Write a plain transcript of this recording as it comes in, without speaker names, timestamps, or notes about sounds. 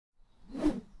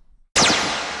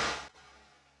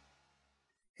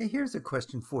Hey, here's a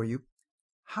question for you.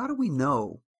 How do we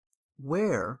know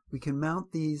where we can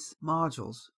mount these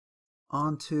modules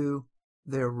onto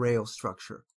their rail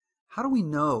structure? How do we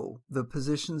know the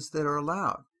positions that are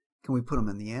allowed? Can we put them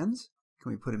in the ends?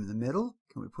 Can we put them in the middle?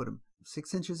 Can we put them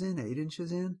 6 inches in, 8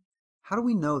 inches in? How do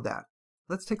we know that?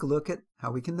 Let's take a look at how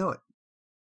we can know it.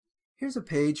 Here's a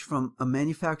page from a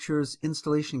manufacturer's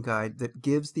installation guide that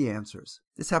gives the answers.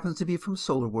 This happens to be from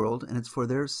SolarWorld, and it's for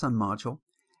their sun module.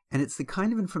 And it's the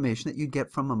kind of information that you'd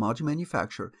get from a module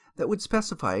manufacturer that would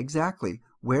specify exactly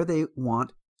where they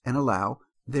want and allow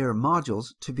their modules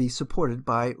to be supported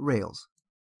by rails.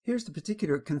 Here's the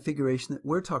particular configuration that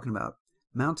we're talking about,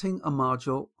 mounting a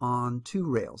module on 2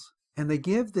 rails. And they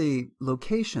give the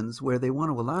locations where they want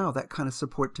to allow that kind of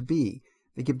support to be.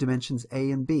 They give dimensions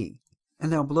A and B.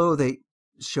 And now below they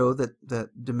show that the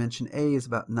dimension A is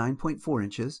about 9.4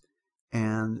 inches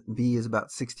and B is about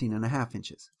 16.5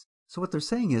 inches. So what they're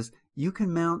saying is you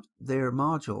can mount their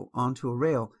module onto a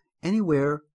rail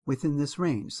anywhere within this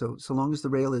range. So long as the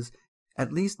rail is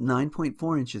at least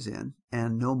 9.4 inches in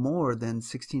and no more than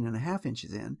 16.5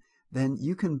 inches in, then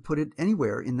you can put it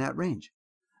anywhere in that range.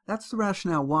 That's the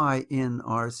rationale why in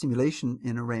our simulation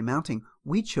in array mounting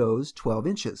we chose 12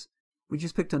 inches. We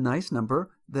just picked a nice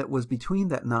number that was between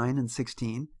that 9 and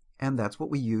 16, and that's what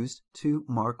we used to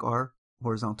mark our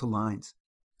horizontal lines.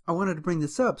 I wanted to bring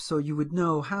this up so you would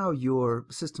know how your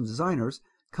system designers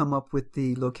come up with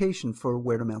the location for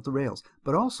where to mount the rails,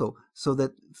 but also so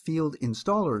that field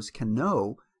installers can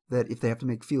know that if they have to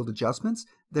make field adjustments,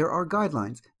 there are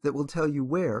guidelines that will tell you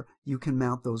where you can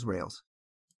mount those rails.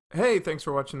 Hey, thanks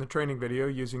for watching the training video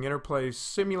using Interplay's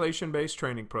simulation-based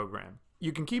training program.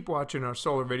 You can keep watching our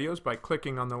solar videos by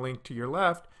clicking on the link to your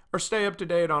left, or stay up to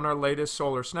date on our latest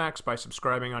solar snacks by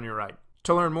subscribing on your right.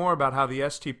 To learn more about how the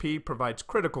STP provides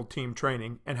critical team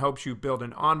training and helps you build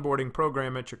an onboarding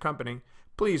program at your company,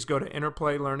 please go to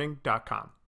interplaylearning.com.